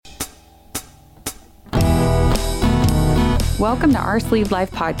Welcome to Our Sleeved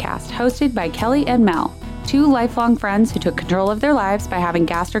Life podcast, hosted by Kelly and Mel, two lifelong friends who took control of their lives by having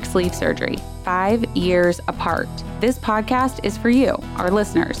gastric sleeve surgery, 5 years apart. This podcast is for you, our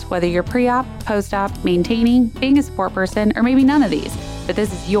listeners, whether you're pre-op, post-op, maintaining, being a support person, or maybe none of these, but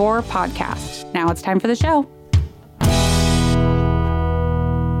this is your podcast. Now it's time for the show.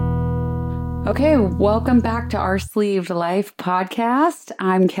 Okay, welcome back to Our Sleeved Life podcast.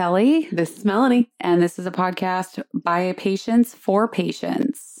 I'm Kelly. This is Melanie. And this is a podcast by patients for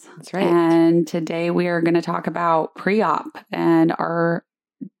patients. That's right. And today we are going to talk about pre-op and our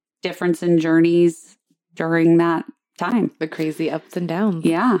difference in journeys during that time. The crazy ups and downs.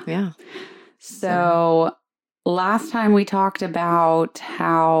 Yeah. Yeah. So last time we talked about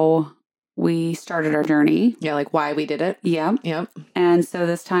how we started our journey. Yeah, like why we did it. Yep. And so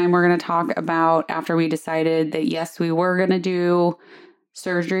this time we're going to talk about after we decided that, yes, we were going to do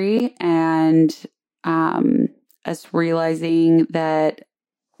surgery and us realizing that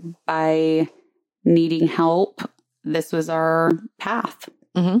by needing help, this was our path.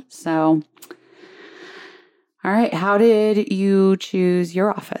 Mm-hmm. So, all right. How did you choose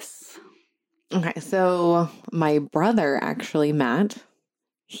your office? Okay. So my brother, actually, Matt,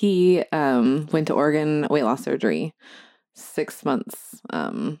 he went to Oregon weight loss surgery 6 months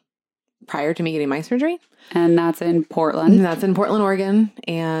prior to me getting my surgery. And that's in Portland. That's in Portland, Oregon.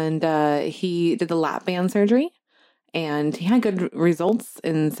 And he did the lap band surgery and he had good results.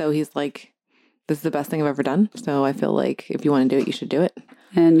 And so he's like, this is the best thing I've ever done. So I feel like if you want to do it, you should do it.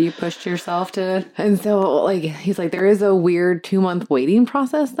 And you pushed yourself to... And so like, he's like, there is a weird 2-month waiting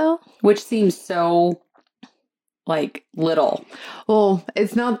process though. Which seems so... like little. Well,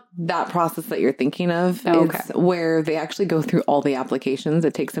 it's not that process that you're thinking of. Oh, okay. It's where they actually go through all the applications.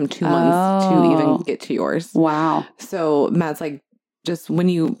 It takes them 2 months to even get to yours. Wow. So Matt's like, just when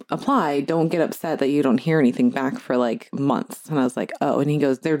you apply, don't get upset that you don't hear anything back for like months. And I was like, oh, and he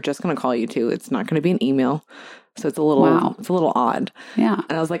goes, they're just going to call you too. It's not going to be an email. So it's a little, It's a little odd. Yeah.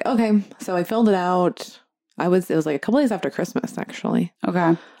 And I was like, okay. So I filled it out. It was like a couple days after Christmas, actually.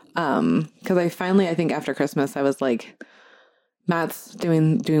 Okay. Because I think after Christmas, I was like, Matt's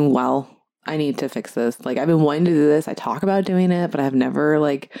doing well. I need to fix this. Like, I've been wanting to do this. I talk about doing it, but I've never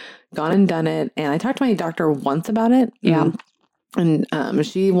like gone and done it. And I talked to my doctor once about it. Yeah. And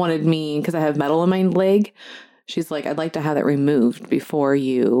she wanted me, because I have metal in my leg. She's like, I'd like to have it removed before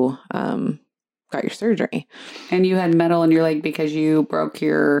you got your surgery. And you had metal in your leg because you broke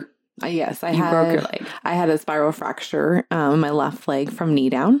your... Yes, broke your leg. I had a spiral fracture in my left leg from knee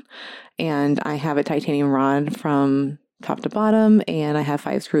down, and I have a titanium rod from top to bottom, and I have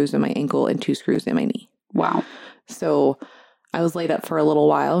 5 screws in my ankle and 2 screws in my knee. Wow. So I was laid up for a little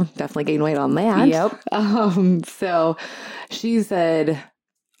while, definitely gained weight on that. Yep. So she said,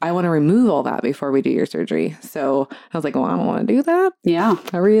 I want to remove all that before we do your surgery. So I was like, well, I don't want to do that. Yeah.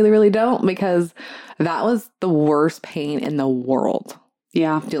 I really, really don't, because that was the worst pain in the world.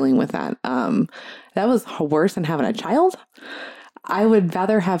 Yeah. Dealing with that. That was worse than having a child. I would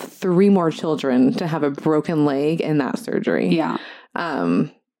rather have 3 more children to have a broken leg in that surgery. Yeah.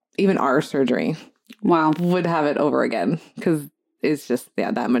 Even our surgery. Wow. Would have it over again, because it's just,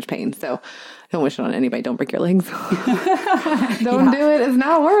 that much pain. So don't wish it on anybody. Don't break your legs. Don't do it. It's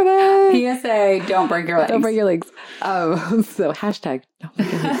not worth it. PSA, don't break your legs. Don't break your legs. So hashtag don't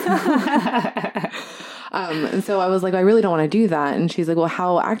break your legs. And so I was like, I really don't want to do that. And she's like, well,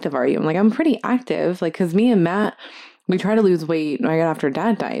 how active are you? I'm like, I'm pretty active. Like, cause me and Matt, we try to lose weight right after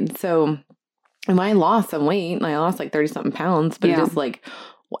Dad died. So, and I lost some weight, and I lost like 30 something pounds, but it just like,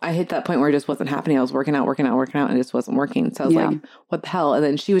 I hit that point where it just wasn't happening. I was working out, and it just wasn't working. So I was like, what the hell? And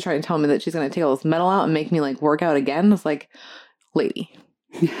then she was trying to tell me that she's going to take all this metal out and make me like work out again. I was like, lady.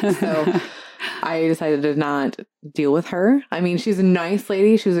 So I decided to not deal with her. I mean, she's a nice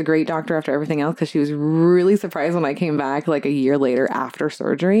lady. She was a great doctor after everything else, because she was really surprised when I came back like a year later after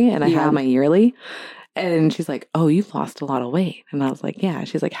surgery and I had my yearly. And she's like, oh, you've lost a lot of weight. And I was like, yeah.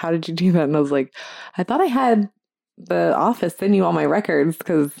 She's like, how did you do that? And I was like, I thought I had the office send you all my records,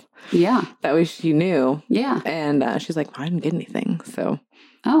 because that way she knew. Yeah. And she's like, well, I didn't get anything. So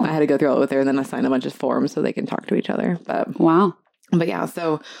I had to go through it with her, and then I signed a bunch of forms so they can talk to each other. But yeah,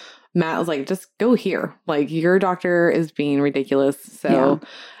 so Matt was like, just go here. Like, your doctor is being ridiculous. So,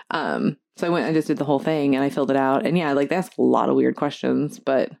 so I went and just did the whole thing, and I filled it out. And like, they asked a lot of weird questions,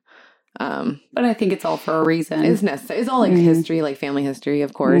 but I think it's all for a reason. It's necessary. It's all like history, like family history,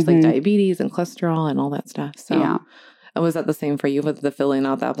 of course, like diabetes and cholesterol and all that stuff. So was that the same for you with the filling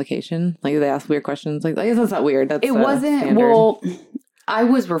out the application? Like, they ask weird questions? Like, that's not weird. That's it wasn't standard. Well, I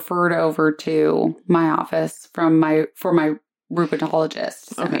was referred over to my office for my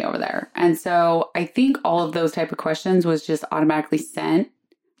rheumatologist sent me over there. And so I think all of those type of questions was just automatically sent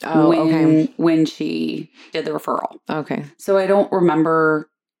when she did the referral. Okay. So I don't remember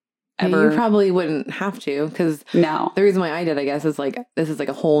ever. You probably wouldn't have to, because No. the reason why I did, I guess, is like, this is like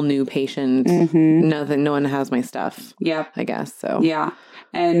a whole new patient. No one has my stuff. Yep. I guess so. Yeah.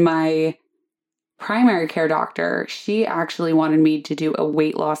 And my primary care doctor, she actually wanted me to do a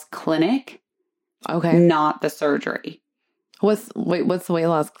weight loss clinic. Okay. Not the surgery. What's the weight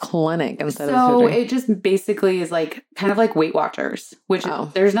loss clinic instead of So surgery? it just basically is like kind of like Weight Watchers, which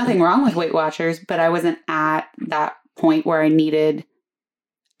there's nothing wrong with Weight Watchers, but I wasn't at that point where I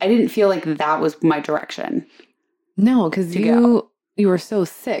didn't feel like that was my direction. No, because you were so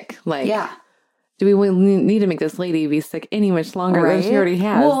sick. Like, yeah. Do we need to make this lady be sick any much longer than she already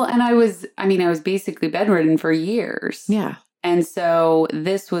has? Well, and I was basically bedridden for years. Yeah. And so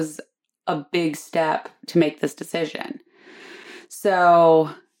this was a big step to make this decision. So,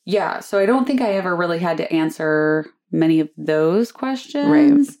 yeah. So I don't think I ever really had to answer many of those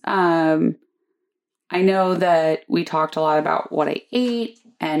questions. Right. I know that we talked a lot about what I ate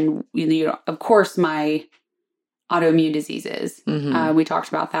and, of course, my autoimmune diseases. We talked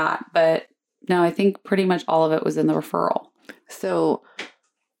about that. But no, I think pretty much all of it was in the referral. So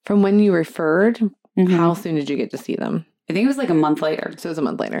from when you referred, how soon did you get to see them? I think it was like a month later. So it was a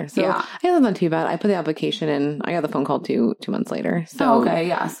month later. So yeah. I guess that's not too bad. I put the application in. I got the phone call 2 months later. So okay,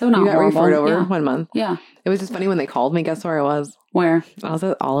 yeah. So not you got horrible. referred over 1 Yeah. month. Yeah. It was just funny when they called me. Guess where I was? Where? I was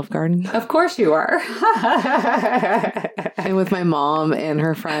at Olive Garden. Of course you were. And with my mom and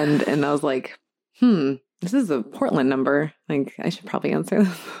her friend. And I was like, this is a Portland number. Like, I should probably answer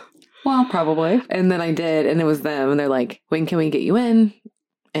this. Well, probably. And then I did. And it was them. And they're like, when can we get you in?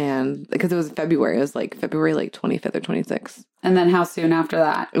 And because it was February. It was like February 25th or 26th. And then how soon after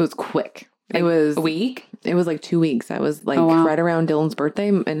that? It was quick. Like it was a week? It was like 2 weeks. I was like right around Dylan's birthday,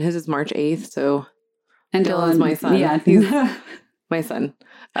 and his is March 8th. So and Dylan's my son. Yeah. He's my son.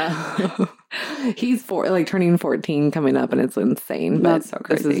 He's turning 14 coming up, and it's insane. That's so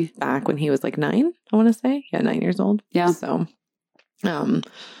crazy. This is back when he was like 9, I want to say. Yeah, 9 years old. Yeah. So,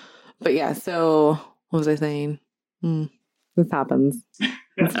 but yeah, so what was I saying? This happens.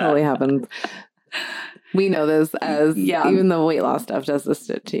 This totally happens. We know this as even the weight loss stuff does this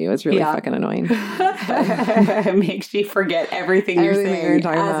shit to you. It's really fucking annoying. It makes you forget everything you're saying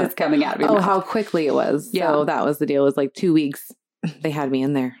as it's coming out of your mouth. How quickly it was. Yeah. So that was the deal. It was like 2 weeks. They had me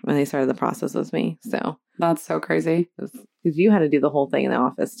in there when they started the process with me. So that's so crazy. Because you had to do the whole thing in the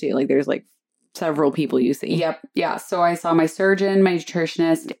office too. Like there's like several people you see. Yep. Yeah. So I saw my surgeon, my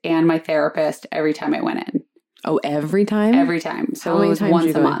nutritionist, and my therapist every time I went in. Oh, every time? Every time. So it was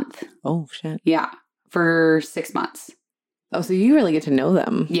once a month. Oh, shit. Yeah. For 6 months. Oh, so you really get to know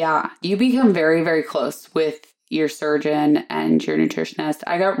them. Yeah. You become very, very close with your surgeon and your nutritionist.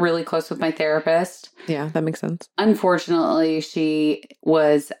 I got really close with my therapist. Yeah, that makes sense. Unfortunately, she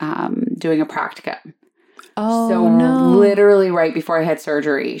was doing a practicum. Oh, so no. Literally right before I had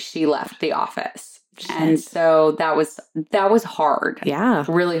surgery, she left the office. Shit. And so that was hard. Yeah.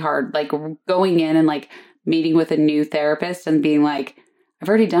 Really hard. Like going in and like meeting with a new therapist and being like, I've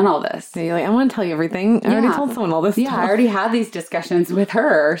already done all this. Yeah, you're like, I want to tell you everything. I already told someone all this stuff. I already had these discussions with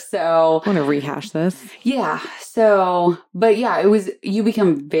her. So I want to rehash this. Yeah. So, but yeah, you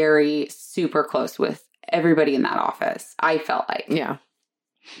become very super close with everybody in that office. I felt like. Yeah.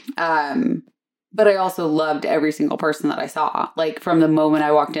 But I also loved every single person that I saw. Like from the moment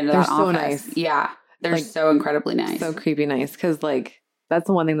I walked into that office. They're so nice. Yeah. They're so incredibly nice. So creepy nice. Because like, that's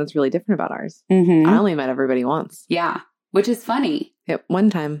the one thing that's really different about ours. Mm-hmm. I only met everybody once. Yeah. Which is funny. Yep, one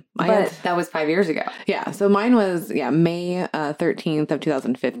time. But that was 5 years ago. Yeah, so mine was, May 13th of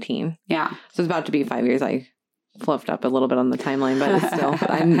 2015. Yeah. So it's about to be 5 years. I fluffed up a little bit on the timeline, but it's still,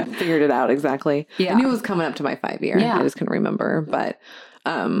 I figured it out exactly. Yeah. I knew it was coming up to my 5 year. Yeah. I just couldn't remember. But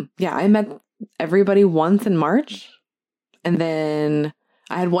I met everybody once in March. And then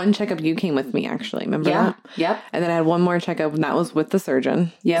I had one checkup. You came with me, actually. Remember that? Yep. And then I had one more checkup, and that was with the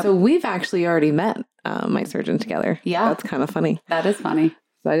surgeon. Yeah. So we've actually already met my surgeon together. Yeah. That's kind of funny. That is funny.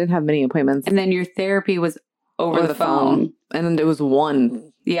 So I didn't have many appointments. And then your therapy was over the phone. And then it was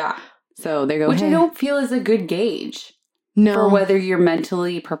one. Yeah. So they go, which I don't feel is a good gauge. No. For whether you're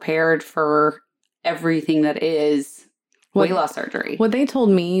mentally prepared for everything that is weight loss surgery. What they told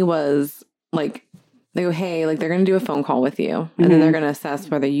me was like, they go, hey, like they're going to do a phone call with you. And then they're going to assess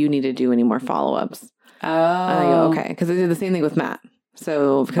whether you need to do any more follow-ups. Oh. And I go, okay. Because they did the same thing with Matt.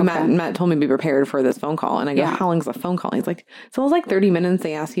 So because Matt told me to be prepared for this phone call. And I go, how long is a phone call? He's like, so it was like 30 minutes.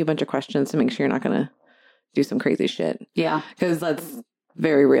 They ask you a bunch of questions to make sure you're not going to do some crazy shit. Yeah. Because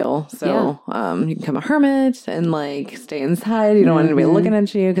very real. So you can become a hermit and like stay inside. You don't want anybody looking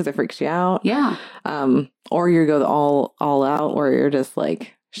at you because it freaks you out. Yeah. Or you go all out where you're just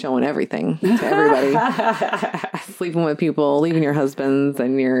like showing everything to everybody. Sleeping with people, leaving your husbands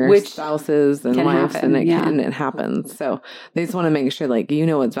and your spouses and wives, and it happens. So they just want to make sure like you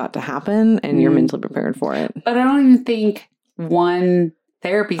know what's about to happen and you're mentally prepared for it. But I don't even think one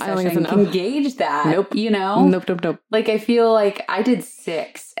therapy session can gauge that. Nope. You know? Nope. Like I feel like I did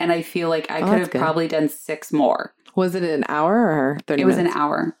 6 and I feel like I could have probably done 6 more. Was it an hour or 30 minutes? It was an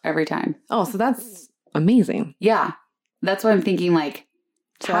hour every time. Oh, so that's amazing. Yeah. That's what I'm thinking like,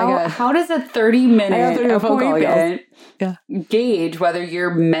 so how does a 30-minute appointment gauge whether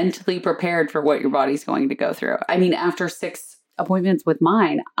you're mentally prepared for what your body's going to go through? I mean, after 6 appointments with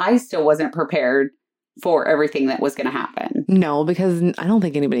mine, I still wasn't prepared for everything that was going to happen. No, because I don't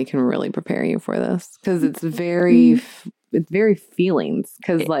think anybody can really prepare you for this because it's very feelings.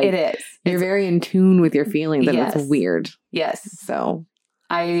 Because like it is, you're very in tune with your feelings, and it's weird. Yes, so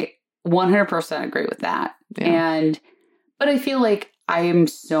I 100% agree with that. But I feel like I am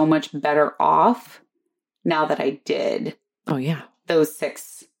so much better off now that I did. Oh yeah, those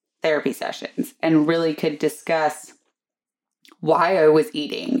 6 therapy sessions and really could discuss why I was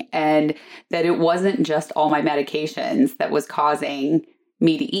eating and that it wasn't just all my medications that was causing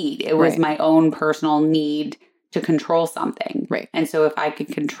me to eat. It was my own personal need to control something. Right. And so if I could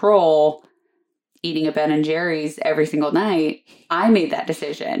control eating a Ben and Jerry's every single night, I made that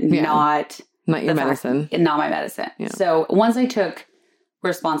decision, not your medicine. Not my medicine. Yeah. So once I took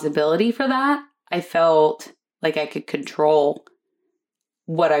responsibility for that, I felt like I could control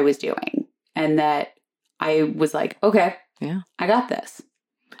what I was doing and that I was like, okay, I got this.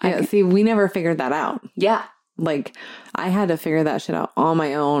 Yeah, see, we never figured that out. Yeah. Like, I had to figure that shit out on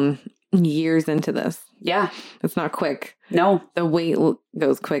my own years into this. Yeah. It's not quick. No. The weight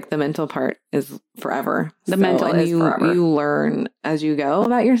goes quick. The mental part is forever. The mental is forever. You learn as you go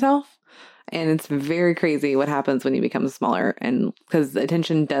about yourself. And it's very crazy what happens when you become smaller. And because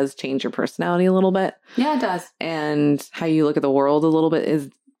attention does change your personality a little bit. Yeah, it does. And how you look at the world a little bit is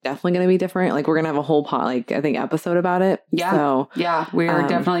definitely going to be different. Like we're going to have a whole episode about it. Yeah. So yeah, we are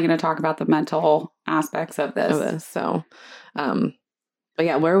definitely going to talk about the mental aspects of this. So, but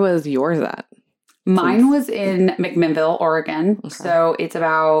yeah, where was yours at? Mine was in McMinnville, Oregon. Okay. So it's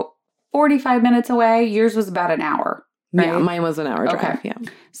about 45 minutes away. Yours was about an hour. Right? Yeah, mine was an hour drive. Okay. Yeah.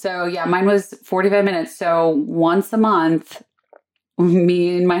 So yeah, mine was 45 minutes. So once a month,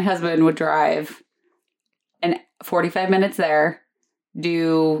 me and my husband would drive 45 minutes there,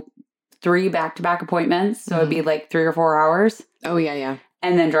 do 3 back-to-back appointments. So it'd be like 3 or 4 hours. Oh, yeah.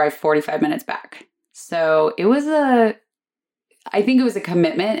 And then drive 45 minutes back. So it was I think it was a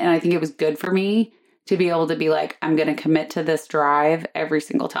commitment, and I think it was good for me to be able to be like, I'm going to commit to this drive every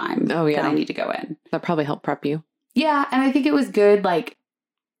single time that I need to go in. That probably helped prep you. Yeah, and I think it was good, like,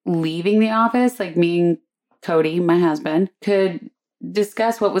 leaving the office, like me and Cody, my husband, could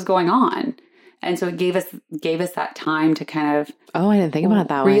discuss what was going on. And so it gave us that time to kind of I didn't think about it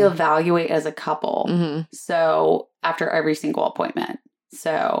that way. Reevaluate as a couple. Mm-hmm. So after every single appointment.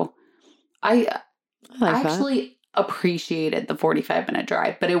 So I actually appreciated the 45-minute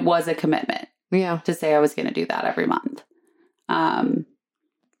drive, but it was a commitment. Yeah. To say I was going to do that every month.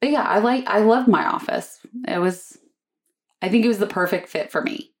 But yeah, I loved my office. I think it was the perfect fit for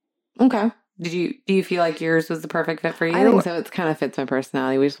me. Okay. Do you feel like yours was the perfect fit for you? I think so. It kind of fits my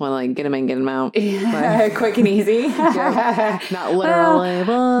personality. We just want to like get them in, get them out. Like, quick and easy. Not literally,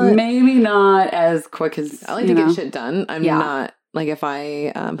 but maybe not as quick as I like to get shit done. I'm not like if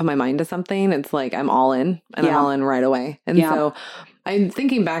I put my mind to something, it's like I'm all in and I'm all in right away. And so I'm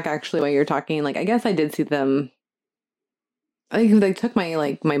thinking back actually while you're talking, like I guess I did see them. I think they took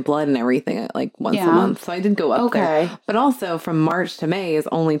my blood and everything like once a month. So I did go up there. But also from March to May is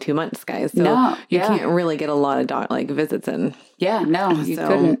only 2 months, guys. So you can't really get a lot of visits in. Yeah, no, you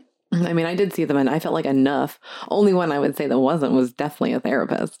couldn't. I mean, I did see them and I felt like enough. Only one I would say that wasn't was definitely a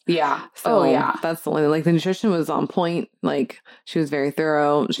therapist. Yeah. So that's the only, like the nutrition was on point. Like she was very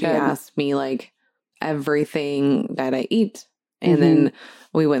thorough. She asked me like everything that I eat. And then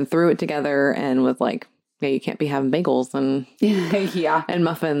we went through it together and was like, yeah, you can't be having bagels and and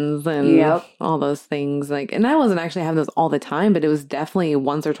muffins and all those things. Like, and I wasn't actually having those all the time, but it was definitely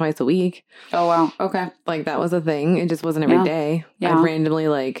once or twice a week. Oh wow, okay. Like that was a thing. It just wasn't every day. I'd randomly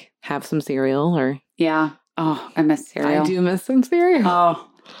like have some cereal or Oh, I miss cereal. I do miss some cereal. Oh,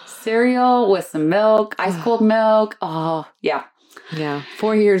 cereal with some milk, ice cold milk. Oh, yeah.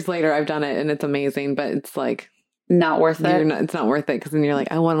 4 years later, I've done it and it's amazing, but it's like. Not worth it. It's not worth it because then you're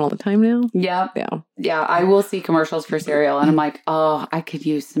like, I want it all the time now. Yeah. Yeah, I will see commercials for cereal and I'm like, oh, I could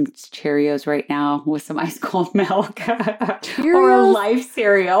use some Cheerios right now with some ice cold milk. Or a Life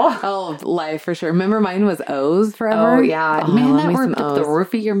cereal. Oh, Life for sure. Remember mine was O's forever? Oh, yeah. Oh, Man, that worked up the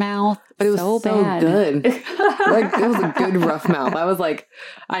roof of your mouth. But it was so bad. good. Like, it was a good rough mouth. I was like,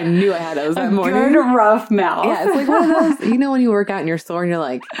 I knew I had O's that morning. Good rough mouth. Yeah, it's like one of those, you know, when you work out and you're sore and you're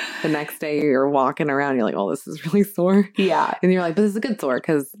like, the next day you're walking around, you're like, oh, this is really sore. Yeah. And you're like, but this is a good sore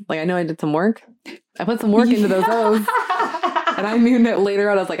because, like, I know I did some work. I put some work into those O's. And I knew that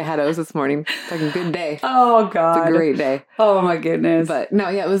later on, I was like, I had O's this morning. It's like a good day. Oh, God. It's a great day. Oh, my goodness. But no,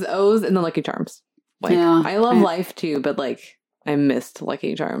 yeah, it was O's and the Lucky Charms. Like, yeah. I love Life too, but like, I missed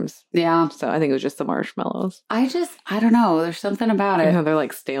Lucky Charms. Yeah. So I think it was just the marshmallows. I don't know. There's something about it. You know, they're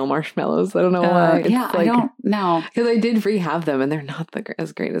like stale marshmallows. I don't know why. It's yeah, like, I don't know. Because I did have them and they're not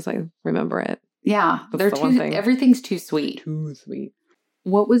as great as I remember it. Yeah. They're the one thing. Everything's too sweet. Too sweet.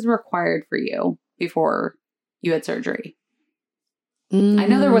 What was required for you before you had surgery? I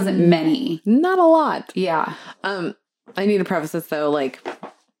know there wasn't many. Not a lot. Yeah. I need to preface this though. Like,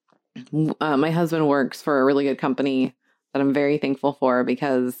 my husband works for a really good company that I'm very thankful for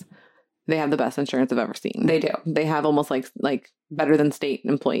because they have the best insurance I've ever seen. They do. They have almost like better than state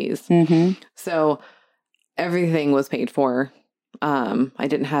employees. Mm-hmm. So everything was paid for. I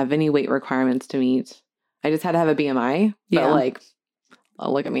didn't have any weight requirements to meet. I just had to have a BMI. But like,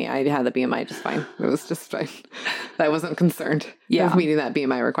 oh, look at me. I had the BMI just fine. It was just fine. I wasn't concerned with meeting that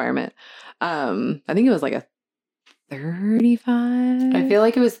BMI requirement. I think it was like a 35. I feel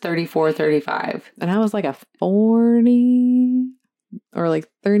like it was 34, 35. And I was like a 40 or like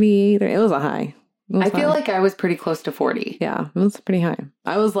 38. It was a high. I feel like I was pretty close to 40. Yeah, it was pretty high.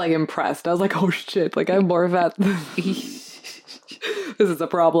 I was like impressed. I was like, oh shit, like I'm more fat. This is a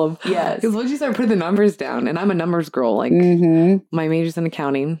problem. Yes. Because once you start putting the numbers down, and I'm a numbers girl, like my major's in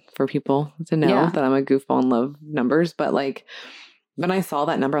accounting for people to know that I'm a goofball and love numbers. But like when I saw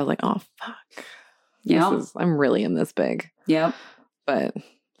that number, I was like, oh fuck. Yeah. I'm really in this big. Yep. But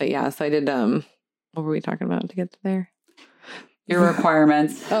yeah, so I did, what were we talking about to get to there? Your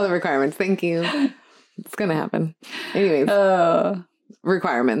requirements. Oh, the requirements. Thank you. It's going to happen. Anyways.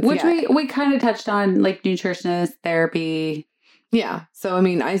 Requirements. Which we kind of touched on, like nutritionist, therapy. Yeah. So, I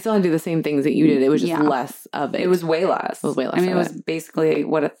mean, I still had to do the same things that you did. It was just less of it. It was way less. It was way less. I mean, it was basically,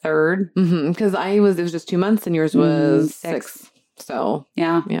 what, a third? Because it was just 2 months and yours was 6. So,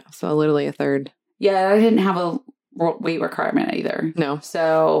 yeah. So, literally a third. Yeah, I didn't have a weight requirement either. No.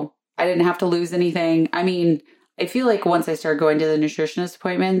 So I didn't have to lose anything. I mean, I feel like once I started going to the nutritionist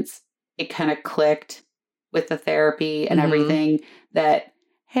appointments, it kind of clicked with the therapy and everything that,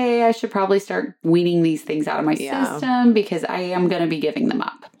 hey, I should probably start weaning these things out of my system because I am going to be giving them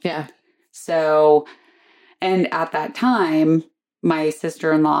up. Yeah. So, and at that time, my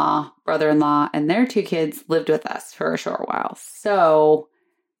sister-in-law, brother-in-law, and their 2 kids lived with us for a short while. So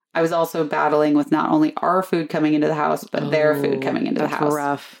I was also battling with not only our food coming into the house, but their food coming into the house. That's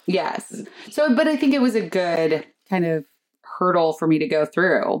rough. Yes. So, but I think it was a good kind of hurdle for me to go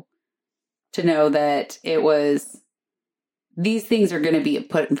through to know that it was, these things are going to be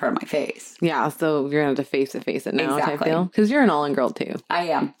put in front of my face. Yeah. So you're going to have to face it now Exactly. type deal. Because you're an all-in girl too. I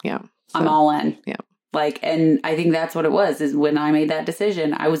am. Yeah. So, I'm all in. Yeah. Like, and I think that's what it was, is when I made that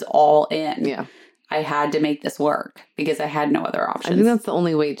decision, I was all in. Yeah. I had to make this work because I had no other options. I think that's the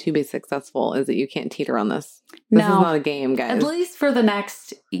only way to be successful is that you can't teeter on this. This is not a game, guys. At least for the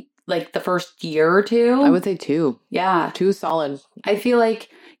next, like the first year or 2. I would say 2. Yeah. 2 solid. I feel like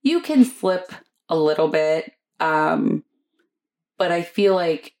you can slip a little bit. But I feel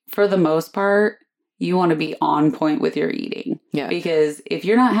like for the most part, you want to be on point with your eating. Yeah. Because if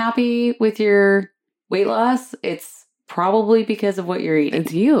you're not happy with your weight loss, it's probably because of what you're eating.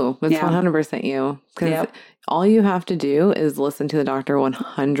 It's you. It's 100% you. Because all you have to do is listen to the doctor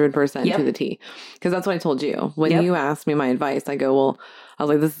 100% to the T. Because that's what I told you. When you asked me my advice, I go, well, I was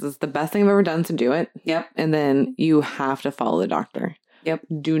like, this is the best thing I've ever done to do it. Yep. And then you have to follow the doctor. Yep.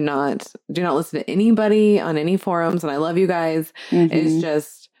 Do not listen to anybody on any forums. And I love you guys. It's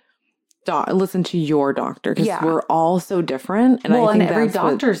just listen to your doctor because we're all so different. And I think every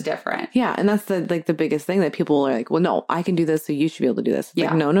doctor's different. Yeah. And that's the biggest thing that people are like, well, no, I can do this. So you should be able to do this. It's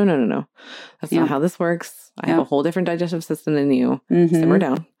like, no. That's not how this works. I have a whole different digestive system than you. Simmer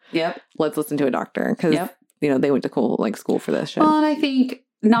down. Yep. Let's listen to a doctor. Because, they went to school for this shit. Well, and I think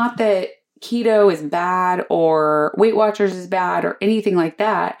not that keto is bad or Weight Watchers is bad or anything like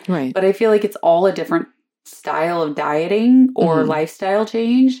that. Right. But I feel like it's all a different style of dieting or lifestyle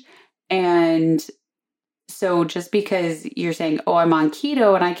change. And so just because you're saying, oh, I'm on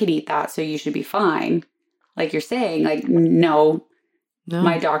keto and I can eat that, so you should be fine. Like you're saying, like, no, No.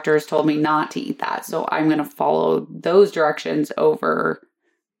 My doctors told me not to eat that. So I'm going to follow those directions over.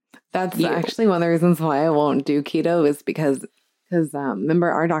 That's you. actually one of the reasons why I won't do keto is because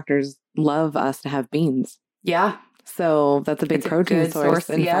remember, our doctors love us to have beans. Yeah. So that's a big protein source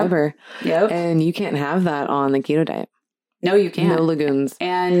and fiber. Yep. And you can't have that on the keto diet. No, you can't. No legumes.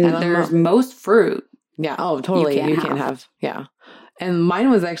 And there's most fruit. Yeah. Oh, totally. You can't have. Yeah. And mine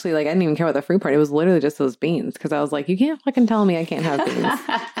was actually like, I didn't even care about the fruit part. It was literally just those beans. Because I was like, you can't fucking tell me I can't have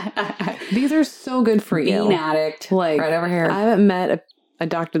beans. These are so good for you. Bean addict. Like, right over here. I haven't met a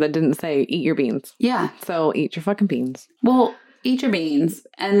doctor that didn't say, eat your beans. Yeah. So eat your fucking beans. Well, eat your beans.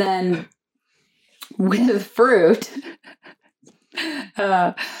 And then with fruit,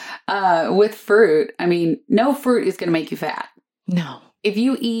 with fruit, I mean, no fruit is going to make you fat. No. If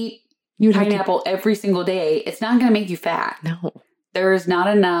you eat pineapple every single day, it's not going to make you fat. No. There is not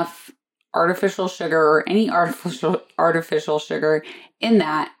enough artificial sugar or any artificial sugar in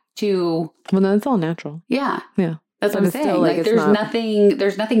that to. Well, no, it's all natural. Yeah. Yeah. That's what I'm saying. Like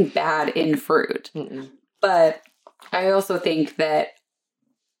there's nothing bad in fruit. Mm-mm. But I also think that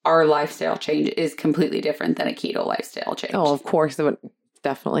our lifestyle change is completely different than a keto lifestyle change. Oh, of course. It would,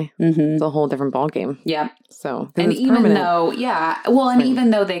 definitely. Mm-hmm. It's a whole different ballgame. Yeah. So, and even though, even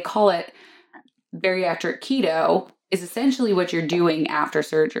though they call it bariatric keto, is essentially what you're doing after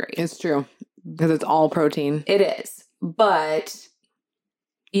surgery. It's true. Because it's all protein. It is. But,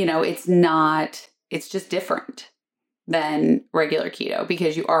 it's not, it's just different than regular keto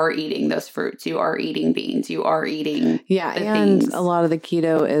because you are eating those fruits. You are eating beans. You are eating and things. A lot of the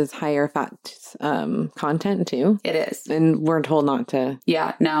keto is higher fat content too. It is. And we're told not to.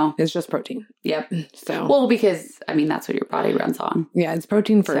 Yeah, no. It's just protein. Yep. So. Well, because, that's what your body runs on. Yeah, it's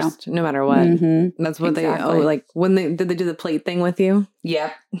protein first, no matter what. Mm-hmm. That's what when did they do the plate thing with you?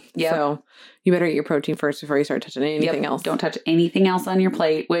 Yep. So you better eat your protein first before you start touching anything else. Don't touch anything else on your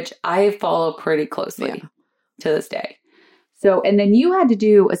plate, which I follow pretty closely to this day. So, and then you had to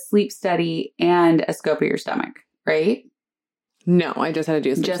do a sleep study and a scope of your stomach, right? No, I just had to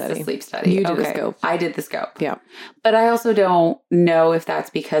do a sleep study. Just a sleep study. You did the scope. I did the scope. Yeah. But I also don't know if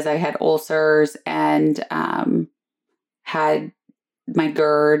that's because I had ulcers and had my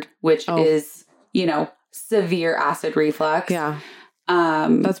GERD, which is, severe acid reflux. Yeah.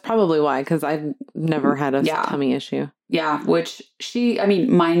 That's probably why, because I've never had a tummy issue. Yeah, which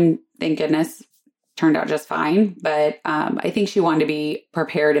mine, thank goodness, turned out just fine. But I think she wanted to be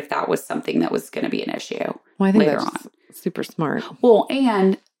prepared if that was something that was going to be an issue later on. Super smart. Well,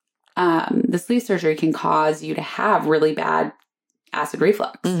 and the sleeve surgery can cause you to have really bad acid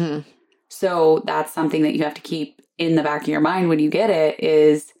reflux. Mm-hmm. So that's something that you have to keep in the back of your mind when you get it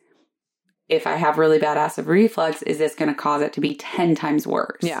is, if I have really bad acid reflux, is this going to cause it to be 10 times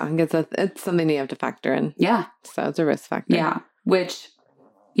worse? Yeah, it's something you have to factor in. Yeah. So it's a risk factor. Yeah, which,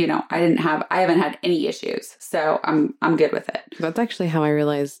 I haven't had any issues. So I'm good with it. That's actually how I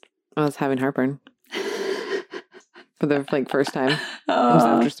realized I was having heartburn. For the first time. It was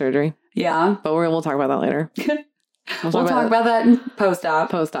after surgery. Yeah. But we'll talk about that later. We'll talk about that in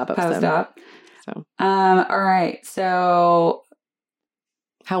post-op. Post-op. So. All right. So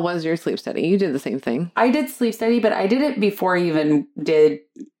how was your sleep study? You did the same thing. I did sleep study, but I did it before I even did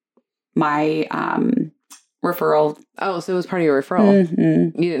my referral. Oh, so it was part of your referral.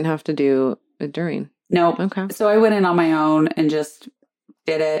 Mm-hmm. You didn't have to do it during. Nope. Okay. So I went in on my own and just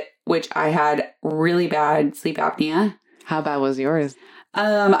did it, which I had really bad sleep apnea. How bad was yours?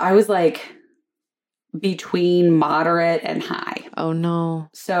 I was between moderate and high. Oh no.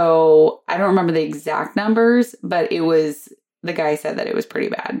 So I don't remember the exact numbers, but the guy said that it was pretty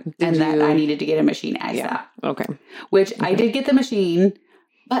bad that I needed to get a machine ASAP. Yeah. Okay. Which I did get the machine,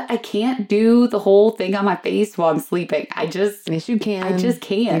 but I can't do the whole thing on my face while I'm sleeping. Yes, you can. I just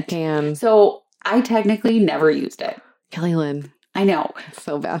can't. You can. So I technically never used it. Kelly Lynn. I know. It's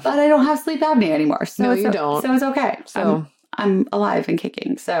so bad. But I don't have sleep apnea anymore. So no, you don't. So it's okay. So I'm alive and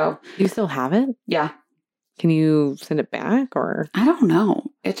kicking. So you still have it? Yeah. Can you send it back or? I don't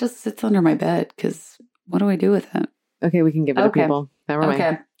know. It just sits under my bed because what do I do with it? Okay, we can give it to people. Never mind.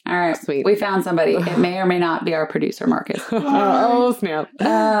 Okay. All right. Sweet. We found somebody. It may or may not be our producer, Marcus. Oh, snap.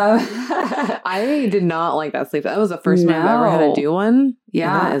 I did not like that sleep. That was the first time I've ever had to do one.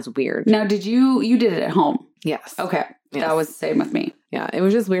 Yeah. That is weird. Now, you did it at home? Yes. Okay. Yes. That was the same with me. Yeah. It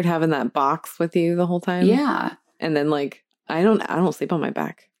was just weird having that box with you the whole time. Yeah. And then I don't sleep on my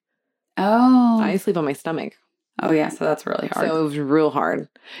back. Oh. I sleep on my stomach. Oh, yeah. So that's really hard. So it was real hard.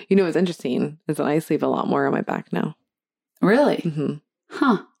 What's interesting is that I sleep a lot more on my back now. Really? Mm-hmm.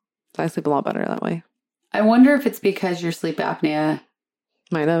 Huh. So I sleep a lot better that way. I wonder if it's because your sleep apnea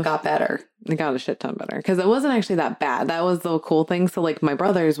Might have. got better. It got a shit ton better. Because it wasn't actually that bad. That was the cool thing. So, like, my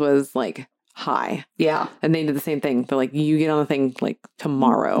brother's was, like, high. Yeah. And they did the same thing. They're like, you get on the thing, like,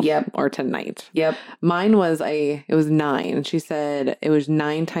 tomorrow. Yep. Or tonight. Yep. Mine was it was 9. She said it was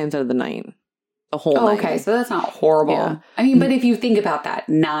 9 times out of the 9. The whole night. Okay, so that's not horrible. Yeah. I mean, but if you think about that,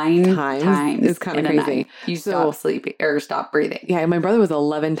 9 times is kind of in a crazy. night, you stop sleeping or stop breathing. Yeah, my brother was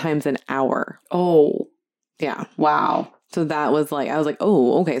 11 times an hour. Oh. Yeah. Wow. So that was like, I was like,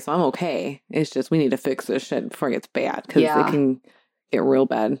 oh, okay, so I'm okay. It's just we need to fix this shit before it gets bad because it can get real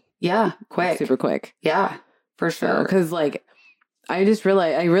bad. Yeah, quick. Super quick. Yeah, for sure. Because like, I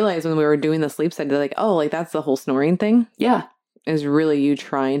realized when we were doing the sleep study, like, oh, like that's the whole snoring thing. Yeah. Is really you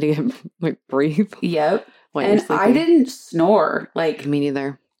trying to get, like, breathe. Yep. When and you're sleeping. I didn't snore. Like, me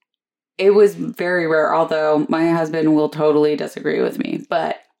neither. It was very rare, although my husband will totally disagree with me.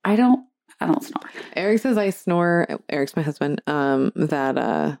 But I don't snore. Eric says I snore. Eric's my husband.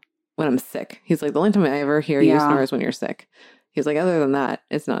 That when I'm sick, he's like, the only time I ever hear you snore is when you're sick. He's like, other than that,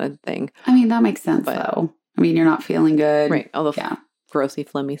 it's not a thing. I mean, that makes sense though. I mean, you're not feeling good, right? All the grossy,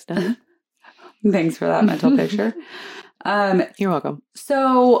 phlegmy stuff. Thanks for that mental picture. You're welcome.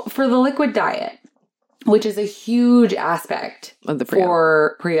 So for the liquid diet, which is a huge aspect of the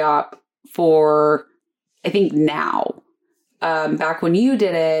pre-op for, I think now. Back when you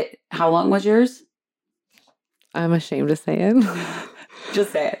did it, how long was yours? I'm ashamed to say it.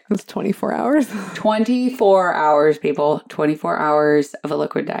 Just say it. It's 24 hours. 24 hours, people. 24 hours of a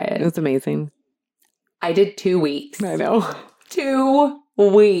liquid diet. It was amazing. I did 2 weeks. I know. 2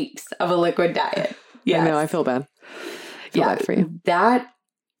 weeks of a liquid diet. Yes. I know. I feel bad. Bad for you.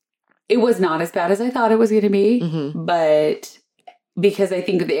 It was not as bad as I thought it was going to be, but because I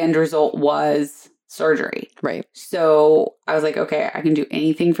think the end result was surgery. Right. So I was like, okay, I can do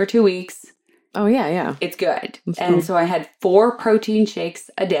anything for 2 weeks. Oh, yeah. It's good. And so I had 4 protein shakes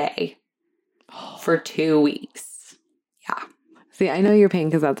a day for 2 weeks. Yeah. See, I know your pain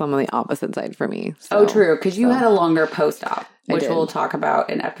because that's on the opposite side for me. So, oh, true. Because you had a longer post-op, which we'll talk about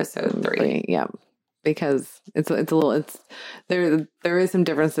in episode 3. Yeah. Because there is some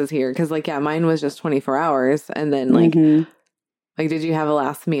differences here. Because like, mine was just 24 hours. And then like, did you have a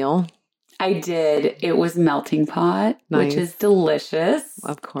last meal? I did. It was melting pot, which is delicious.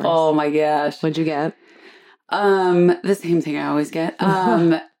 Of course. Oh my gosh. What'd you get? The same thing I always get.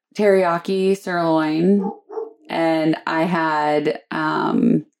 Teriyaki sirloin. And I had,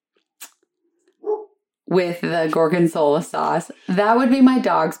 with the gorgonzola sauce. That would be my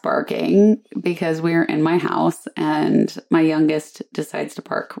dogs barking because we're in my house and my youngest decides to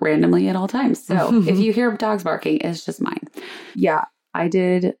bark randomly at all times. So if you hear dogs barking, it's just mine. Yeah, I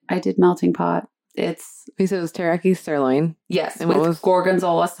did melting pot. You said it was teriyaki sirloin. Yes, and with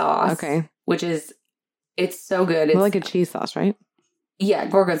gorgonzola sauce. Okay. It's so good. It's like a cheese sauce, right? Yeah,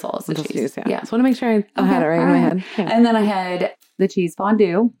 gorgonzola is the cheese. Yeah. Just want to make sure I had it right in my head. Yeah. And then I had the cheese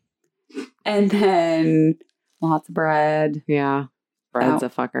fondue. And then lots of bread. Yeah. Bread's a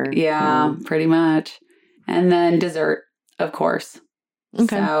fucker. Yeah, pretty much. And then dessert, of course.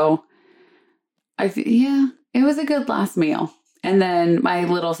 Okay. So, it was a good last meal. And then my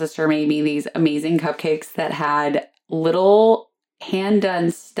little sister made me these amazing cupcakes that had little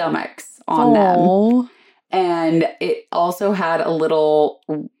hand-done stomachs on them. And it also had a little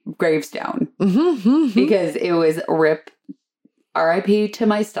gravestone because it was RIP to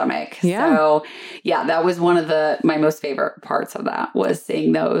my stomach. Yeah. So, that was one of my most favorite parts of that was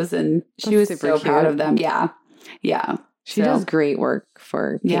seeing those. And she was so proud of them. Yeah. Yeah. She does great work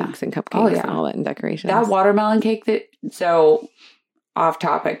for cakes and cupcakes and all that and decorations. That watermelon cake so off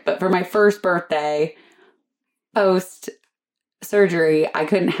topic, but for my first birthday, post surgery, I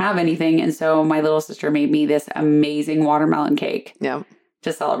couldn't have anything. And so my little sister made me this amazing watermelon cake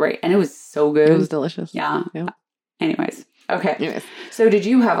to celebrate. And it was so good. It was delicious. Yeah. Anyways. Okay. So did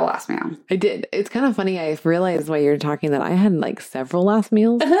you have a last meal? I did. It's kind of funny. I realized while you're talking that I had like several last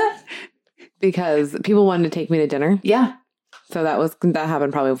meals because people wanted to take me to dinner. Yeah. So that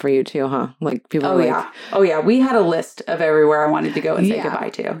happened probably for you too, huh? Like people were like, oh yeah. We had a list of everywhere I wanted to go and say goodbye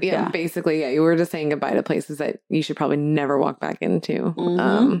to. Yeah. Basically, you were just saying goodbye to places that you should probably never walk back into.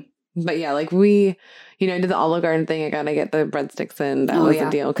 But yeah, like I did the Olive Garden thing. I got to get the breadsticks in. That was the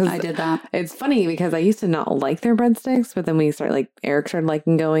deal. Cause I did that. It's funny because I used to not like their breadsticks, but then Eric started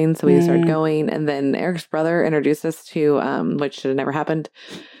liking going. So we started going. And then Eric's brother introduced us to, which should have never happened,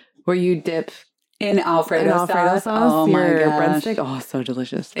 where you dip in Alfredo sauce. Oh my gosh. Breadstick. Oh, so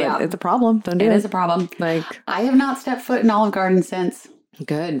delicious. But it's a problem. Don't do it. It is a problem. I have not stepped foot in Olive Garden since.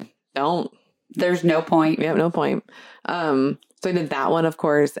 Good. Don't. There's no point. Yeah, no point. So I did that one, of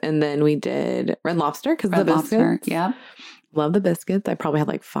course, and then we did Red Lobster because the biscuits. Yeah. Love the biscuits. I probably had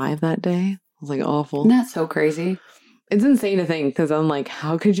like 5 that day. It was like awful. Isn't that so crazy? It's insane to think because I'm like,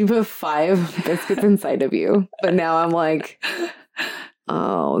 how could you put 5 biscuits inside of you? But now I'm like,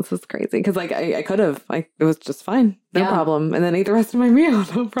 oh, this is crazy. Because like I could have. It was just fine. No problem. And then ate the rest of my meal.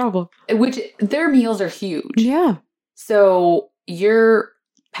 No problem. Which their meals are huge. Yeah. So you're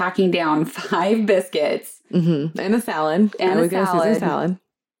packing down 5 biscuits. Mm-hmm. And a salad. And a Caesar salad.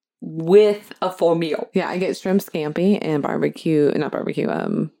 With a full meal. Yeah, I get shrimp scampi and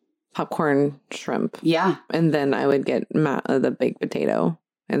popcorn shrimp. Yeah. And then I would get the baked potato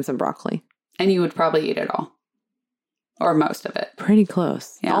and some broccoli. And you would probably eat it all. Or most of it. Pretty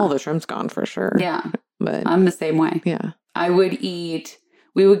close. Yeah. All the shrimp's gone for sure. Yeah. But I'm the same way. Yeah.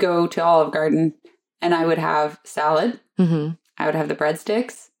 We would go to Olive Garden and I would have salad. Mm-hmm. I would have the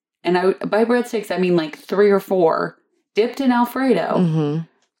breadsticks. And by breadsticks, I mean like 3 or 4 dipped in Alfredo. Mm-hmm.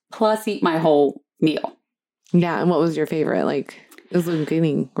 Plus eat my whole meal. Yeah. And what was your favorite? Like, it was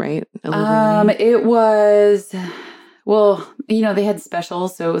linguine, right? It was, well, they had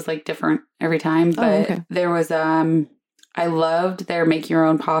specials, so it was like different every time. But there was, I loved their make your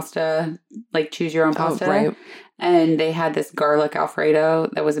own pasta, like choose your own pasta. Right. And they had this garlic Alfredo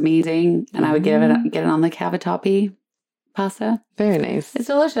that was amazing. And I would get it on the cavatappi pasta. Very nice. It's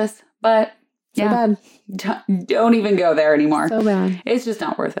delicious, but so bad. Don't even go there anymore. So bad. It's just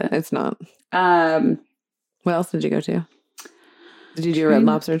not worth it. It's not. What else did you go to? Did you do a Red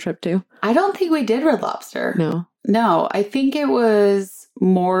Lobster trip too? I don't think we did Red Lobster. No, I think it was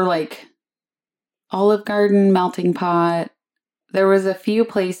more like Olive Garden, Melting Pot. There was a few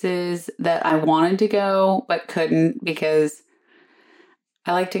places that I wanted to go but couldn't because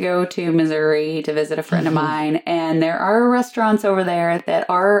I like to go to Missouri to visit a friend of mine, and there are restaurants over there that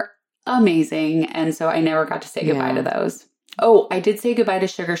are amazing, and so I never got to say goodbye to those. Oh, I did say goodbye to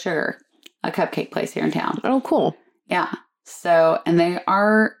Sugar, a cupcake place here in town. Oh, cool. Yeah. So, and they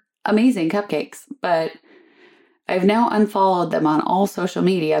are amazing cupcakes, but I've now unfollowed them on all social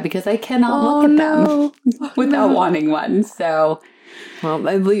media because I cannot look at them without wanting one. So,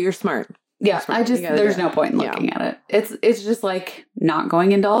 well, you're smart. Yeah, you're smart. There's no point in looking at it. It's just like not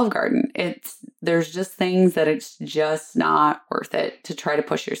going into Olive Garden. There's just things that it's just not worth it to try to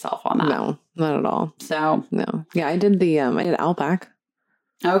push yourself on that. No, not at all. So, no. Yeah, I did Outback.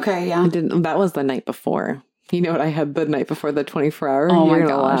 Okay, yeah. That was the night before. You know what I had the night before the 24-hour? Oh my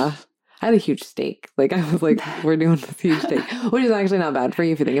gosh. I had a huge steak. Like, I was like, we're doing this huge steak, which is actually not bad for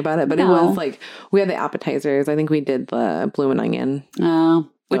you if you think about it. But it was like, we had the appetizers. I think we did the bloomin' onion.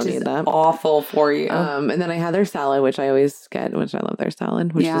 Which is awful for you. And then I had their salad, which I always get, which I love their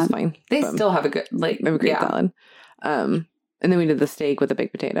salad, which is fine. They still have a good, they have a great salad. And then we did the steak with the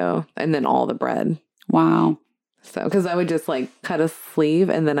baked potato and then all the bread. Wow. So, because I would just like cut a sleeve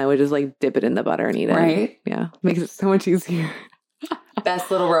and then I would just like dip it in the butter and eat it. Right. Yeah. Makes it so much easier.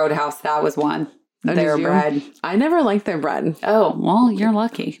 Best Little Roadhouse. That was one. Their bread. I never liked their bread. Oh, well, you're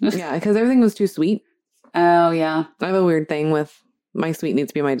lucky. Yeah. Because everything was too sweet. Oh, yeah. I have a weird thing with my sweet needs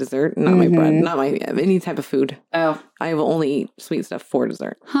to be my dessert, not my bread, not any type of food. Oh. I will only eat sweet stuff for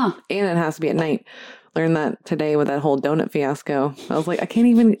dessert. Huh. And it has to be at night. Learned that today with that whole donut fiasco. I was like, I can't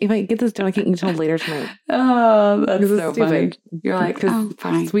even, if I get this donut, I can't eat until later tonight. Oh, that's so funny. You're like,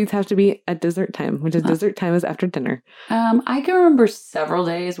 fine. Sweets have to be at dessert time, which is dessert time is after dinner. I can remember several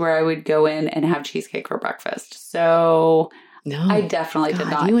days where I would go in and have cheesecake for breakfast. So no, I definitely did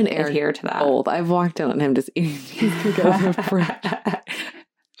not adhere to that. Bold. I've walked in on him just eating cheesecake out of bread.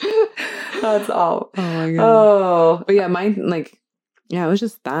 That's all. Oh my God. Oh. But yeah, mine, like, yeah, it was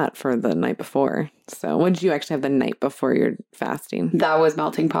just that for the night before. So what did you actually have the night before your fasting? That was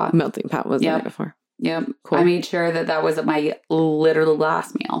Melting Pot. Melting Pot was the night before. Yep. Cool. I made sure that was my literal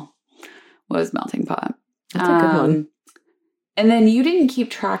last meal was Melting Pot. That's a good one. And then you didn't keep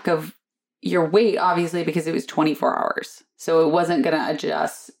track of your weight, obviously, because it was 24 hours. So it wasn't going to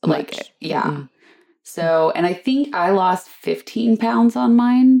adjust. So, and I think I lost 15 pounds on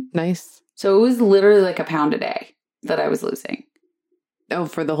mine. Nice. So it was literally like a pound a day that I was losing. Oh,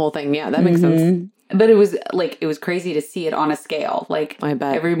 for the whole thing. Yeah, that makes sense. But it was crazy to see it on a scale. Like, I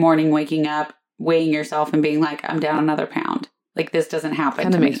bet. Every morning waking up, weighing yourself and being like, I'm down another pound. Like, this doesn't happen.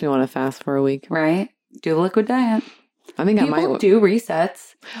 Kind of makes me want to fast for a week. Right? Do the liquid diet. I think People I might do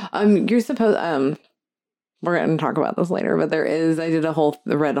resets. You're supposed we're going to talk about this later, but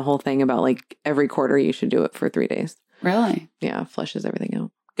I read a whole thing about like every quarter you should do it for 3 days. Really? Yeah, flushes everything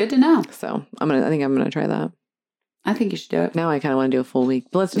out. Good to know. So I think I'm gonna try that. I think you should do it. Now I kind of want to do a full week,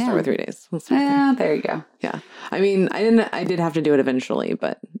 but let's just start with 3 days. There you go. Yeah. I mean, I did have to do it eventually,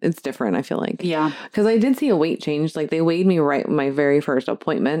 but it's different, I feel like. Yeah. Because I did see a weight change. Like, they weighed me right my very first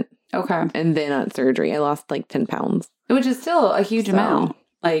appointment. Okay. And then at surgery, I lost like 10 pounds. Which is still a huge So- amount.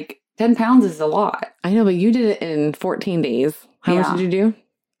 Like 10 pounds is a lot. I know, but you did it in 14 days. How much Yeah. did you do?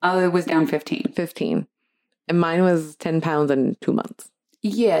 Oh, it was down 15. 15. And mine was 10 pounds in 2 months.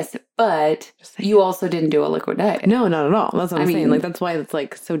 Yes, but Just saying. you also didn't do a liquid diet. No, not at all. That's what I'm I saying. mean- Like, that's why it's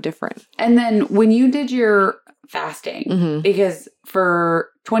like so different. And then when you did your fasting, Mhm. because for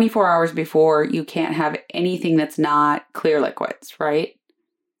 24 hours before, you can't have anything that's not clear liquids, right?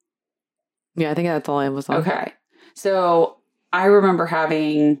 Yeah, I think that's all I was on. Okay. So I remember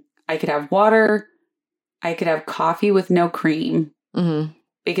I could have water, I could have coffee with no cream, Mm-hmm.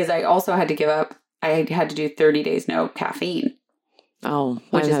 because I also had to give up, I had to do 30 days no caffeine. Oh,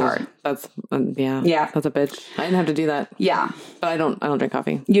 Which I is had- hard. That's yeah. Yeah. That's a bitch. I didn't have to do that, Yeah, but I don't drink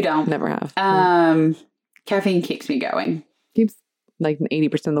coffee. you don't. Never have. Caffeine keeps me going. Keeps like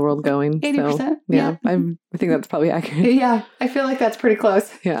 80% of the world going. 80%, So, yeah, I think that's probably accurate. Yeah, I feel like that's pretty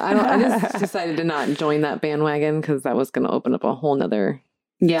close. Yeah, I just decided to not join that bandwagon because that was going to open up a whole nother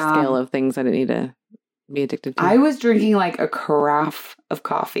Yeah. scale of things I didn't need to be addicted to. I was drinking like a carafe of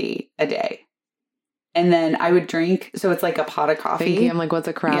coffee a day. And then I would drink, so it's like a pot of coffee. Thinking, I'm like, what's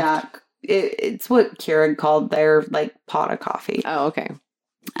a craft? Yeah. It's what Keurig called their like pot of coffee. Oh, okay.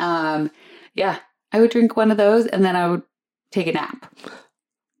 Yeah. I would drink one of those and then I would take a nap.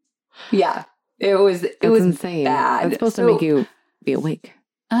 Yeah. It was That's insane. bad. That's supposed to So- make you be awake.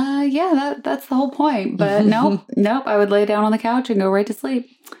 Yeah, that's the whole point. But nope. I would lay down on the couch and go right to sleep.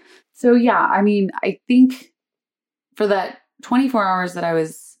 So yeah, I mean, I think for that 24 hours that I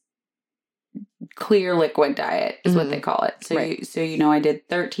was clear liquid diet is what Mhm. they call it. So Right. I did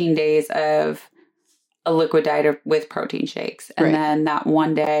 13 days of a liquid diet with protein shakes. And Right. then that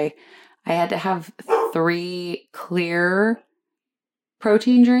one day I had to have 3 clear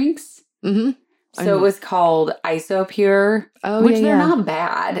protein drinks. Mm-hmm. So it was called Isopure, Oh, which yeah, they're yeah. not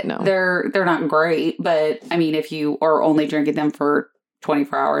bad. No. They're not great, but I mean, if you are only drinking them for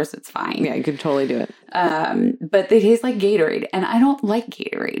 24 hours, it's fine. Yeah, you could totally do it. But they taste like Gatorade, and I don't like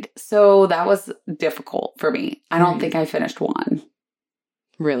Gatorade, so that was difficult for me. I don't Right. think I finished one.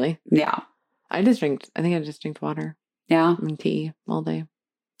 Really? Yeah, I think I just drank water yeah. and tea all day.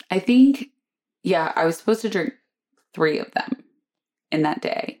 I think, yeah, I was supposed to drink 3 of them in that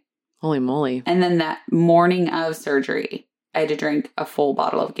day. Holy moly. And then that morning of surgery, I had to drink a full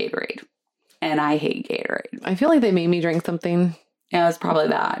bottle of Gatorade. And I hate Gatorade. I feel like they made me drink something. Yeah, it was probably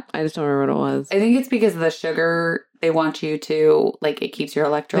that. I just don't remember what it was. I think it's because of the sugar. They want you to, like, it keeps your I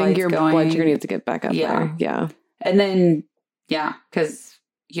electrolytes think your going. blood sugar needs to get back up Yeah. there. Yeah. And then, yeah, because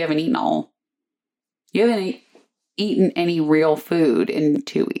you haven't eaten any real food in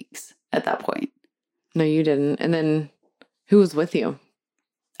 2 weeks at that point. No, you didn't. And then who was with you?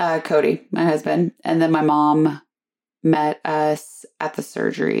 Cody, my husband, and then my mom met us at the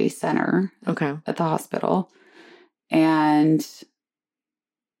surgery center Okay. at the hospital. And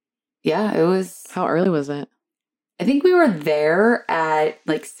yeah, it was, How early was it? I think we were there at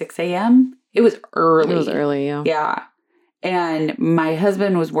like 6 a.m. It was early. It was early, yeah. Yeah. And my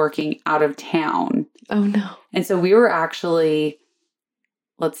husband was working out of town. Oh, no. And so we were actually,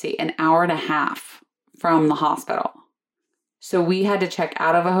 an hour and a half from the hospital. So we had to check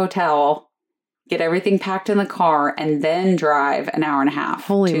out of a hotel, get everything packed in the car, and then drive an hour and a half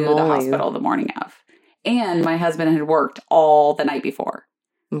Holy to the moly. hospital the morning of. And my husband had worked all the night before.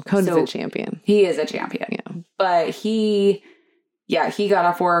 Cody's So- a champion. He is a champion. Yeah. But he got